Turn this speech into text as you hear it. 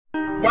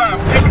Wow,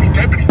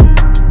 deputy.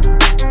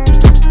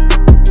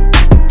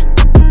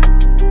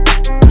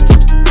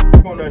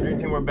 What's going on, Dream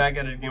Team? We're back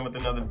at it again with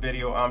another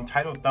video.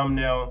 Title,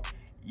 thumbnail,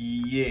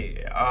 yeah.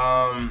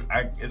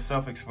 It's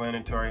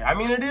self-explanatory. I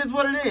mean, it is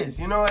what it is.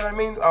 You know what I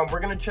mean? We're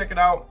gonna check it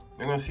out.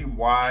 We're gonna see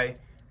why,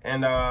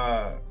 and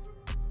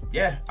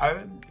yeah,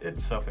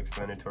 it's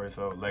self-explanatory.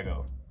 So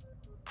Lego.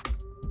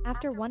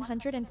 After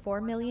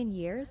 104 million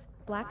years,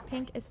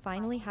 BLACKPINK is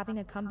finally having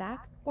a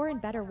comeback, or in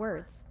better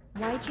words,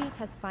 YG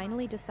has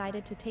finally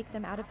decided to take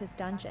them out of his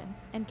dungeon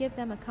and give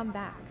them a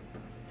comeback.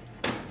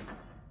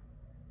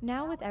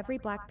 Now with every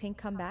BLACKPINK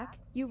comeback,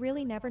 you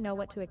really never know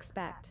what to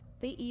expect.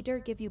 They either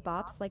give you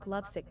bops like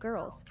Lovesick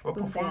Girls, What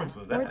Boom performance Bap,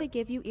 was that? or they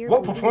give you ear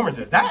What performance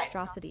is that?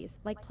 monstrosities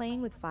like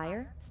Playing with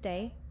Fire,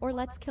 Stay, or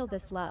Let's Kill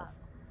This Love.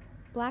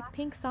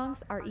 BLACKPINK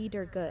songs are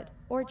either good,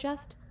 or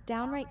just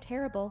downright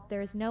terrible.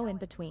 There is no in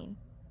between.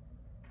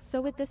 So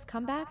with this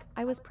comeback,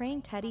 I was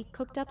praying Teddy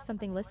cooked up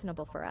something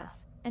listenable for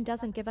us, and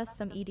doesn't give us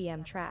some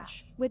EDM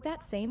trash. With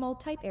that same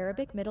old type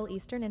Arabic Middle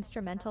Eastern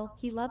instrumental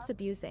he loves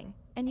abusing,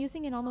 and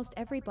using in almost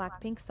every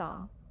BLACKPINK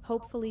song.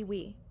 Hopefully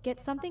we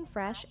get something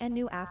fresh and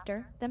new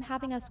after them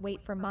having us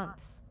wait for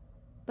months.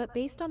 But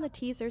based on the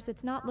teasers,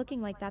 it's not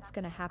looking like that's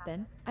gonna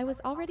happen. I was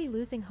already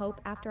losing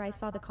hope after I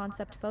saw the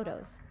concept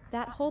photos.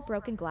 That whole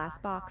broken glass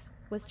box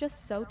was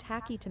just so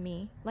tacky to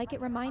me, like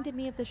it reminded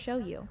me of the show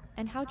You,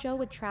 and how Joe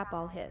would trap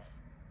all his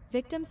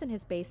victims in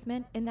his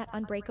basement in that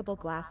unbreakable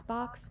glass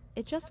box.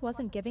 It just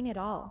wasn't giving it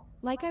all.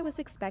 Like I was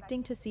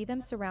expecting to see them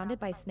surrounded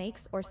by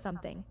snakes or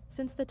something,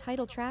 since the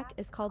title track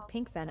is called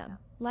Pink Venom.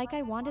 Like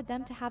I wanted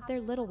them to have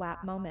their little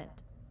WAP moment.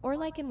 Or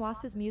like in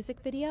Was's music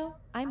video,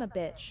 I'm a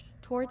Bitch,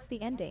 towards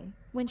the ending,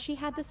 when she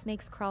had the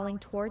snakes crawling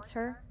towards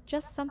her,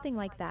 just something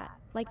like that.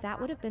 Like that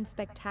would have been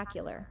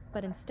spectacular,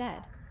 but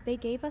instead, they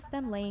gave us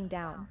them laying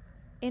down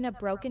in a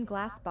broken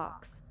glass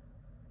box.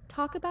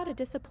 Talk about a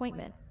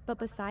disappointment. But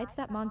besides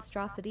that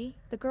monstrosity,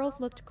 the girls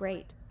looked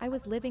great. I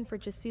was living for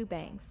Jisoo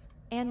bangs.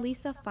 And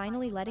Lisa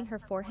finally letting her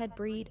forehead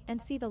breathe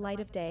and see the light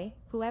of day.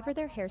 Whoever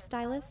their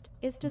hairstylist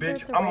is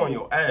deserves a raise. I'm on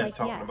your ass like,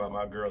 talking yes, about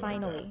my girl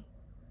finally. like that.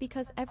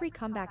 Because every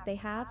comeback they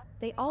have,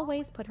 they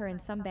always put her in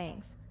some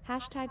bangs.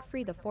 Hashtag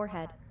free the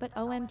forehead. But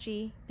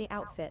OMG, the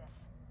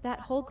outfits.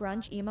 That whole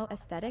grunge emo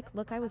aesthetic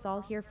look, I was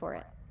all here for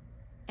it.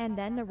 And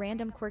then the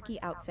random quirky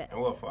outfits.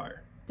 And what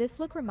fire? This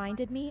look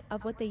reminded me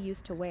of what they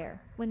used to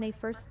wear when they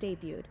first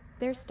debuted.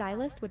 Their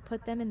stylist would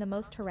put them in the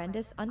most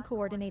horrendous,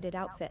 uncoordinated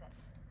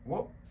outfits.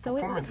 What so it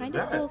was performance kind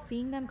is of that? cool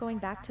seeing them going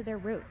back to their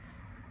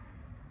roots.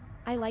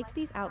 I liked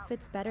these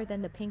outfits better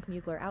than the pink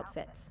Mugler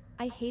outfits.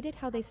 I hated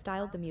how they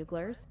styled the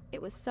Muglers.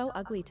 It was so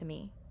ugly to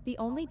me. The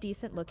only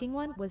decent looking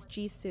one was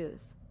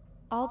Jisoo's.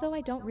 Although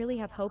I don't really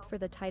have hope for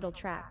the title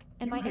track,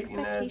 and my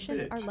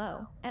expectations are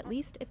low. At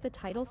least if the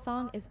title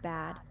song is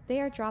bad,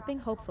 they are dropping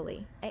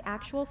hopefully an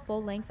actual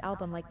full-length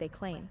album like they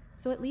claim,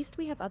 so at least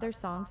we have other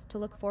songs to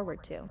look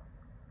forward to.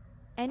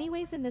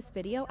 Anyways, in this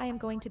video I am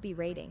going to be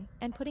rating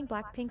and putting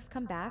BLACKPINK's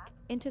comeback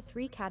into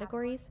 3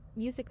 categories: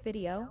 music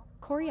video,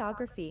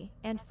 choreography,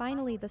 and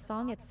finally the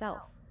song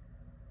itself.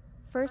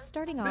 First,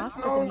 starting off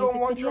with the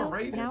music video,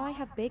 now I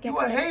have big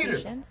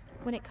expectations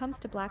when it comes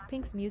to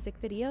BLACKPINK's music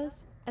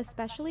videos,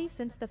 especially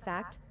since the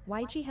fact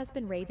YG has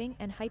been raving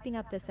and hyping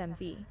up this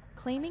MV,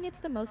 claiming it's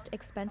the most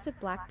expensive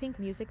BLACKPINK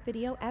music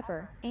video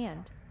ever,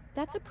 and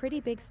that's a pretty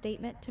big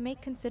statement to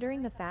make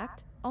considering the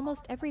fact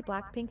almost every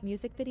BLACKPINK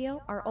music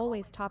video are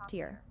always top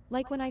tier.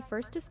 Like when I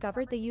first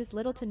discovered they use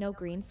little to no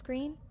green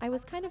screen, I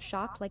was kind of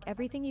shocked, like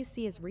everything you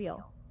see is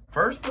real.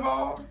 First of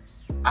all,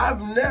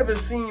 I've never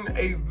seen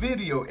a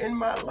video in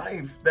my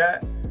life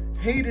that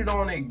hated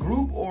on a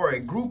group or a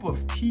group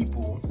of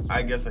people,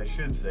 I guess I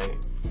should say,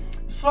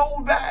 so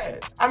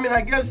bad. I mean,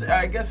 I guess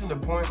in the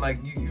point, like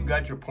you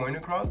got your point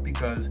across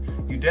because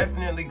you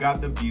definitely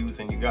got the views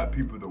and you got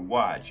people to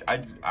watch.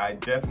 I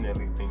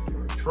definitely think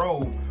you're a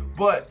troll,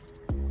 but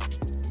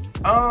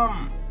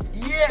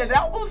yeah,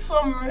 that was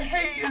some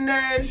hating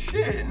ass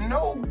shit.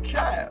 No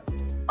cap.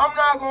 I'm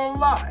not gonna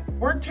lie.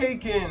 You're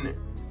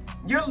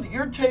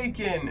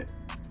taking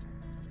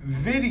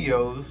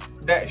videos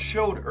that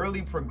showed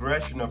early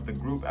progression of the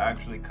group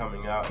actually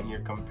coming out and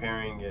you're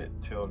comparing it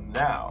till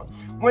now.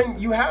 When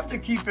you have to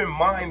keep in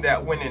mind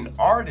that when an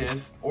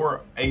artist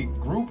or a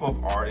group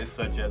of artists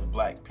such as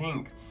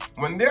BLACKPINK,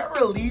 when they're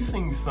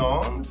releasing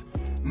songs,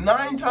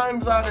 9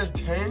 times out of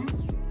 10,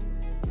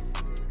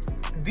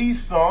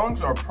 these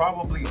songs are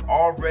probably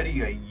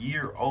already a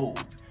year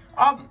old.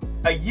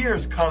 A year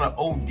is kind of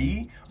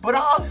OD, but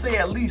I'll say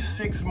at least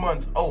 6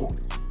 months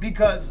old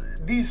because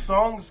these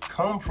songs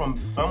come from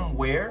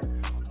somewhere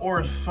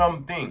or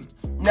something.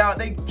 Now,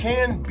 they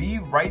can be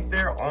right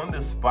there on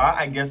the spot,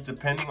 I guess,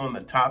 depending on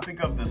the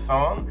topic of the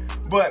song,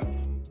 but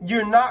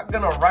you're not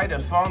gonna write a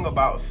song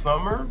about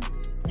summer,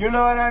 you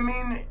know what I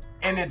mean?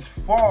 And it's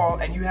fall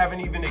and you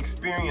haven't even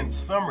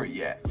experienced summer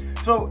yet.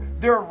 So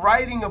they're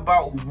writing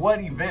about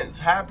what events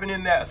happen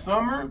in that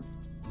summer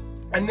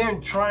and then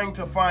trying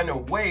to find a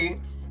way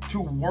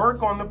to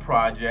work on the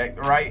project,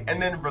 right?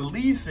 And then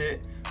release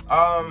it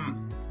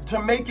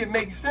to make it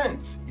make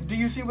sense. Do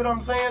you see what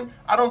I'm saying?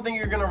 I don't think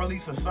you're gonna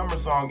release a summer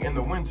song in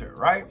the winter,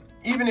 right?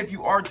 Even if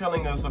you are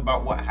telling us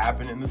about what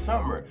happened in the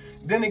summer.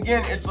 Then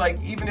again, it's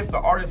like, even if the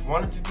artist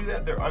wanted to do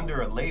that, they're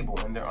under a label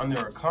and they're under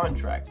a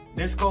contract.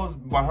 This goes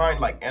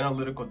behind like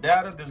analytical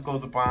data, this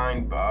goes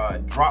behind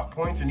drop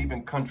points and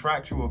even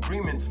contractual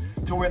agreements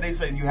to where they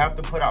say you have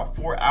to put out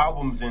 4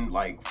 albums in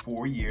like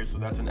 4 years, so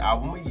that's an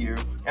album a year.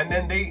 And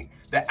then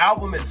the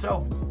album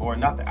itself, or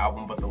not the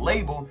album, but the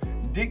label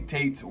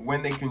dictates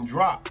when they can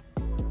drop.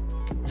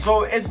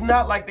 So it's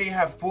not like they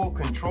have full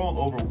control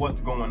over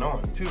what's going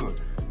on too.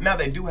 Now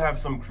they do have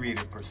some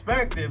creative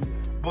perspective,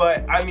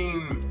 but I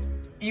mean,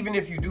 even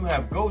if you do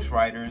have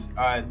ghostwriters,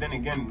 then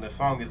again, the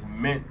song is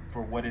meant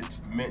for what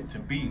it's meant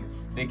to be.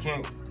 They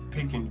can't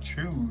pick and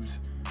choose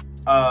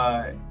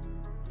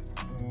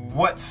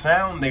what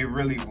sound they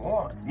really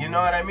want. You know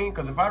what I mean?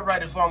 Because if I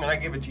write a song and I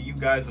give it to you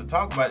guys to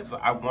talk about it, so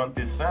I want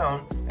this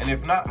sound, and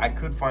if not, I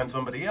could find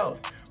somebody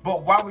else.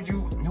 But why would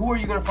you, who are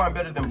you gonna find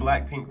better than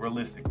BLACKPINK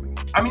realistically?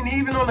 I mean,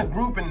 even on a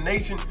group in the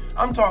nation,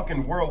 I'm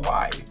talking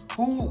worldwide.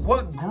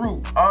 What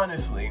group,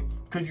 honestly,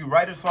 could you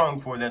write a song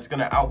for that's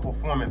gonna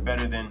outperform it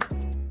better than,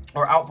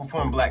 or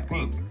outperform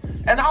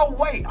BLACKPINK? And I'll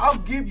wait, I'll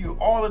give you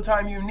all the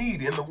time you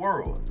need in the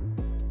world.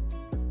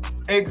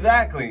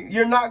 Exactly.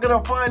 You're not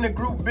gonna find a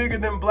group bigger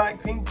than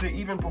BLACKPINK to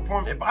even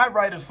perform. If I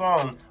write a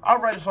song, I'll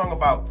write a song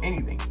about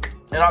anything,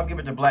 and I'll give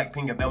it to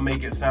BLACKPINK, and they'll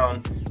make it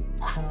sound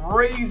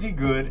crazy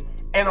good.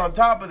 And on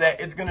top of that,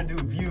 it's gonna do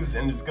views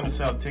and it's gonna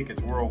sell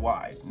tickets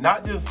worldwide.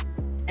 Not just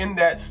in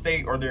that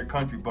state or their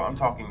country, but I'm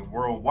talking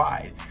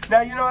worldwide.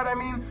 Now, you know what I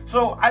mean?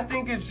 So I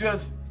think it's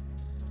just,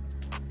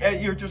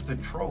 you're just a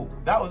troll.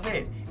 That was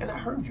it. And I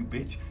heard you,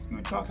 bitch. You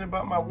were talking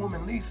about my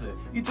woman, Lisa.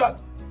 You talk,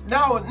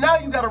 now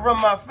you gotta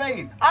run my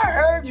fade. I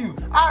heard you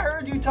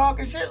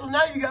talking shit, so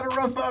now you gotta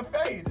run my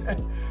fade.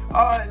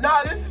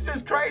 Nah, this is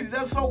just crazy.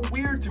 That's so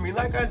weird to me.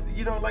 Like I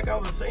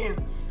was saying,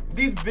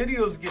 these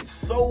videos get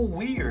so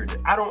weird.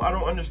 I don't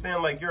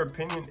understand, like, your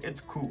opinion. It's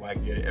cool, I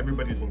get it.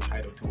 Everybody's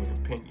entitled to an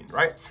opinion,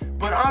 right?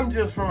 But I'm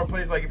just from a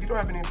place like, if you don't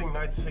have anything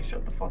nice to say,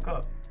 shut the fuck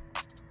up.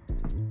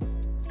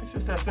 It's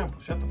just that simple.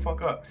 Shut the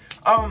fuck up.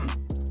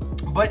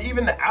 But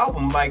even the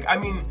album, like, I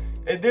mean,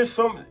 there's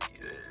so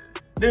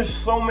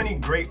many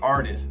great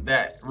artists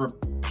that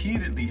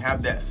repeatedly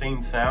have that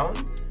same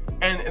sound,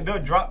 and they'll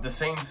drop the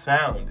same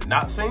sound,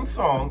 not same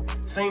song,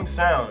 same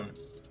sound,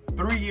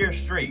 3 years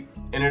straight,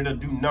 and it'll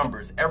do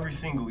numbers every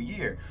single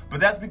year. But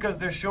that's because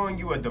they're showing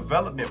you a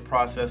development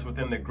process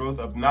within the growth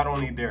of not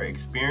only their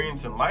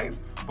experience in life,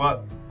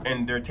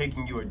 and they're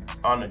taking you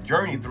on a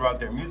journey throughout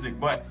their music,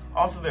 but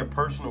also their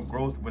personal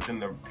growth within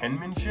their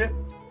penmanship.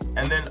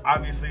 And then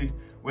obviously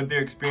with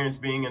their experience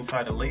being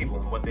inside a label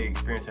and what they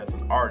experience as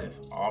an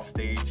artist, off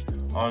stage,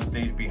 on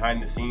stage,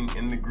 behind the scene,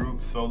 in the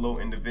group, solo,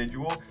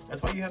 individual.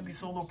 That's why you have these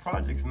solo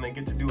projects and they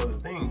get to do other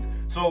things.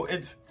 So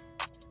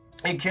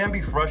it can be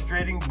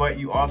frustrating, but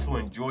you also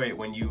enjoy it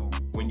when you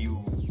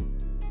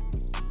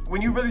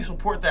really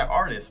support that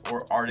artist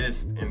or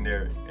artists in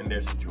their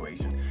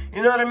situation.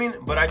 You know what I mean?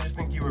 But I just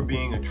think you were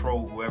being a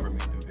troll, whoever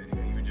made the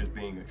video. You were just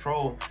being a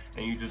troll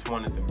and you just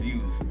wanted the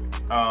views.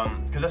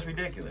 Because that's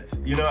ridiculous.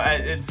 You know,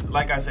 it's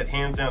like I said,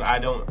 hands down,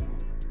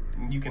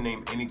 you can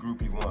name any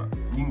group you want.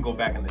 You can go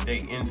back in the day,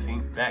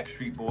 NSYNC,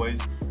 Backstreet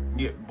Boys,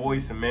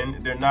 Boys and Men.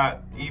 They're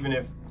not, even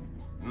if,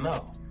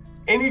 no.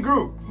 Any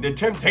group, the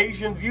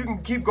Temptations, you can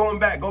keep going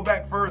back, go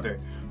back further,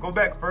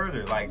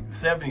 like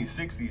 70s,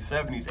 60s,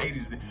 70s,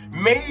 80s,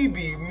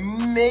 maybe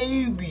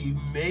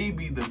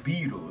the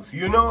Beatles,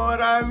 you know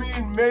what I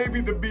mean?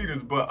 Maybe the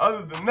Beatles, but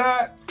other than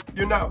that,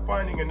 you're not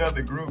finding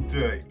another group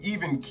to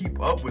even keep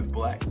up with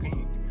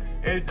BLACKPINK.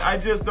 I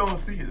just don't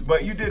see it,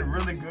 but you did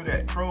really good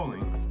at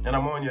trolling, and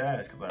I'm on your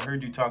ass because I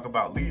heard you talk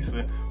about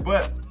Lisa,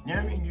 but yeah,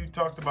 I mean, you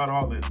talked about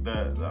all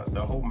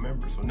the whole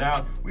members, so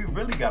now we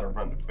really got to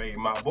run the fade,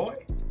 my boy.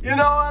 You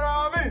know what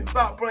I mean?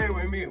 Stop playing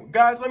with me.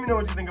 Guys, let me know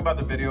what you think about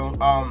the video.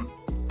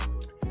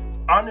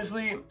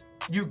 Honestly,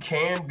 you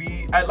can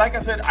be, like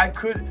I said,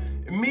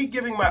 me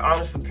giving my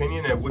honest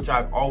opinion, and which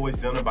I've always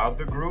done about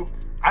the group,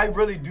 I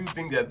really do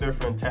think that they're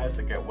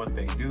fantastic at what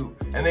they do.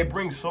 And they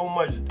bring so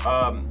much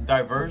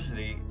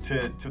diversity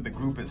to the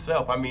group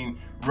itself. I mean,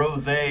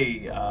 Rose,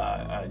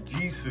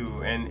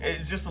 Jisoo, and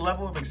it's just a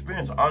level of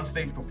experience,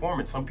 on-stage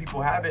performance. Some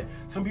people have it,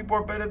 some people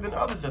are better than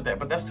others at that,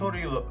 but that's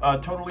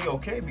totally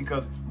okay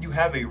because you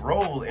have a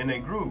role in a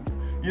group.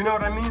 You know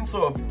what I mean?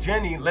 So if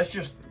Jennie, let's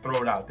just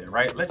throw it out there,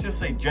 right? Let's just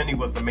say Jennie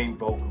was the main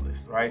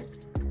vocalist, right?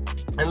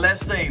 And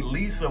let's say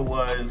Lisa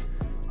was,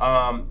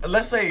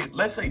 let's say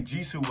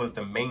Jisoo was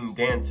the main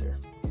dancer,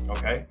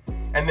 okay?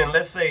 And then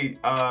let's say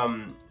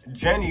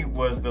Jennie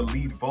was the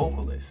lead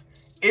vocalist.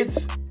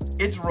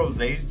 It's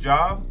Rose's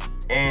job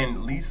and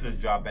Lisa's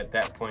job at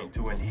that point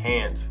to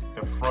enhance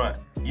the front.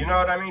 You know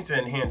what I mean? To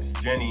enhance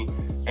Jennie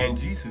and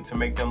Jisoo to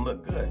make them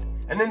look good.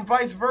 And then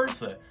vice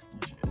versa.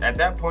 At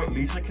that point,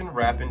 Lisa can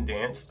rap and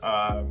dance.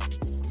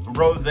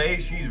 Rose,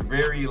 she's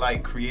very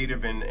like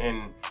creative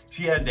and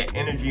she has that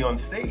energy on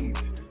stage.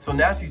 So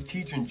now she's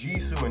teaching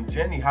Jisoo and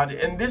Jennie how to,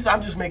 and this,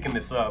 I'm just making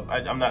this up.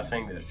 I'm not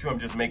saying that it's true. I'm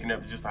just making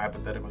up just a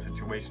hypothetical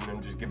situation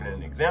and just giving it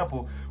an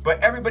example. But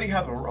everybody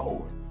has a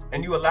role,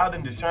 and you allow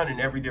them to shine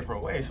in every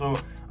different way. So,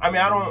 I mean,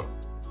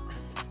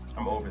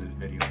 I'm over this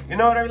video. You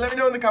know what I mean? Let me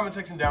know in the comment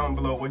section down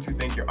below what you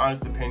think, your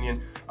honest opinion.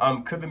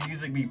 Could the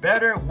music be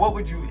better? What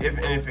would you, if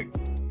it,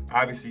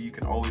 obviously you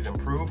can always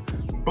improve,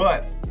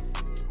 but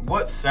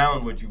what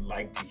sound would you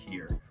like to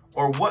hear?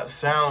 Or what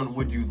sound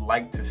would you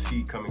like to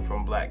see coming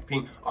from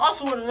BLACKPINK?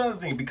 Also, with another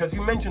thing, because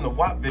you mentioned the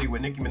WAP video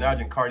with Nicki Minaj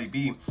and Cardi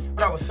B,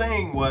 what I was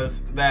saying was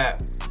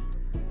that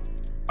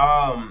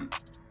I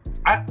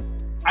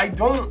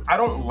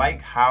don't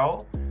like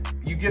how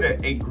you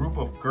get a group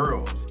of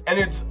girls, and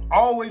it's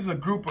always a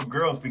group of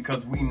girls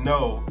because we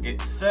know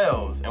it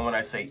sells. And when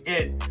I say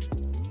it,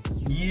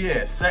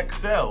 yeah, sex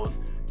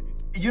sells.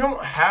 You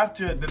don't have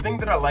to. The thing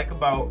that I like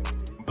about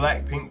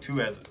BLACKPINK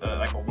too, as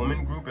like a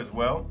woman group as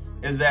well,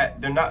 is that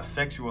they're not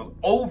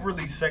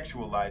overly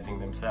sexualizing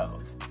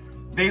themselves.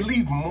 They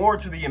leave more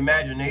to the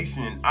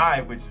imagination and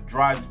eye, which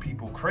drives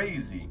people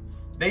crazy.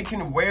 They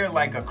can wear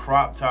like a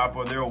crop top,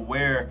 or they'll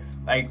wear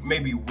like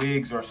maybe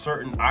wigs or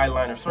certain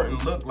eyeliner, certain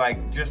look,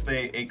 like just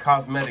a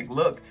cosmetic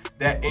look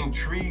that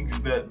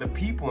intrigues the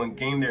people and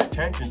gain their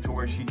attention to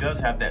where she does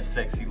have that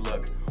sexy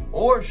look.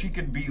 Or she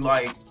could be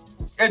like,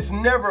 it's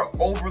never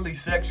overly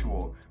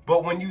sexual,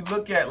 but when you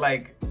look at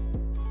like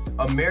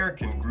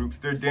American groups,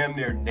 they're damn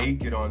near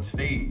naked on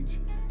stage.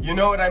 You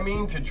know what I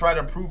mean? To try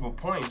to prove a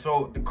point.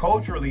 So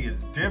culturally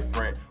it's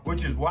different,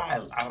 which is why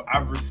I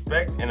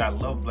respect and I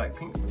love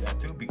BLACKPINK for that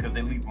too, because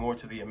they leave more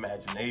to the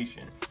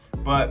imagination.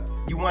 But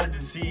you wanted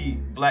to see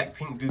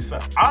BLACKPINK do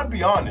something. I'll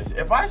be honest,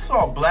 if I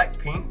saw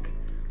BLACKPINK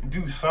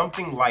do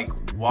something like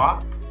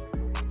WAP,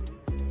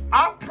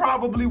 I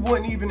probably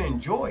wouldn't even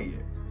enjoy it.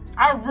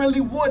 I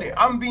really wouldn't.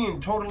 I'm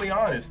being totally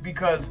honest,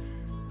 because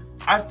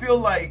I feel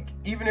like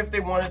even if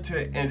they wanted to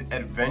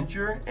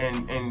adventure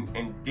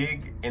and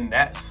dig in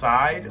that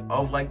side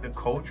of like the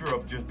culture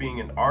of just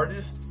being an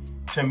artist,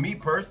 to me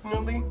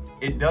personally,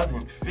 it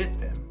doesn't fit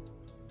them.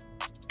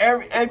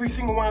 Every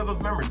single one of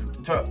those members,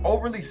 to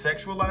overly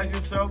sexualize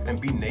yourself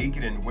and be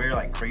naked and wear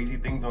like crazy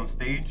things on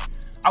stage,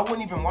 I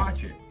wouldn't even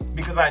watch it,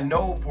 because I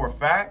know for a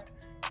fact,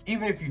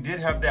 even if you did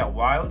have that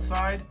wild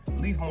side,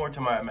 leave more to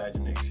my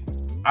imagination.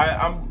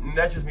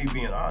 That's just me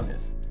being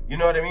honest. You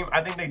know what I mean?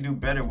 I think they do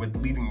better with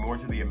leaving more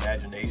to the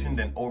imagination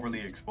than overly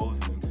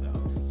exposing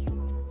themselves.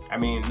 I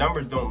mean,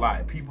 numbers don't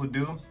lie. People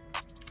do.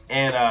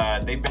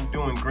 And they've been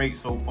doing great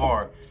so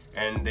far.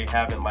 And they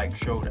haven't like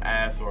showed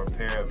ass or a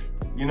pair of,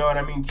 you know what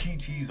I mean,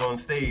 chi-chis on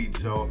stage.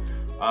 So,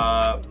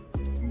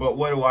 but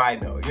what do I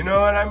know? You know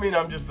what I mean?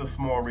 I'm just a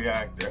small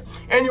reactor.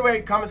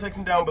 Anyway, comment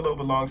section down below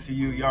belongs to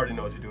you. You already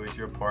know what to do. It's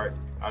your part.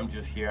 I'm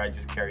just here. I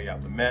just carry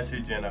out the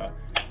message, and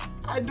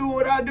I do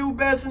what I do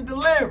best and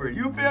deliver.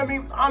 You feel me?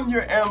 I'm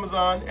your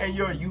Amazon and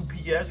your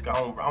UPS. I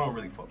don't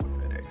really fuck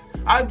with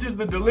FedEx. I'm just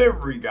the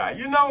delivery guy,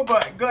 you know,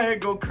 but go ahead,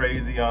 go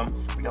crazy. We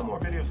got more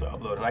videos to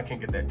upload, and I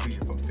can't get that to you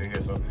if I'm still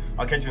here. So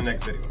I'll catch you in the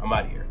next video. I'm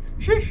out of here.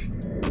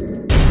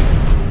 Sheesh.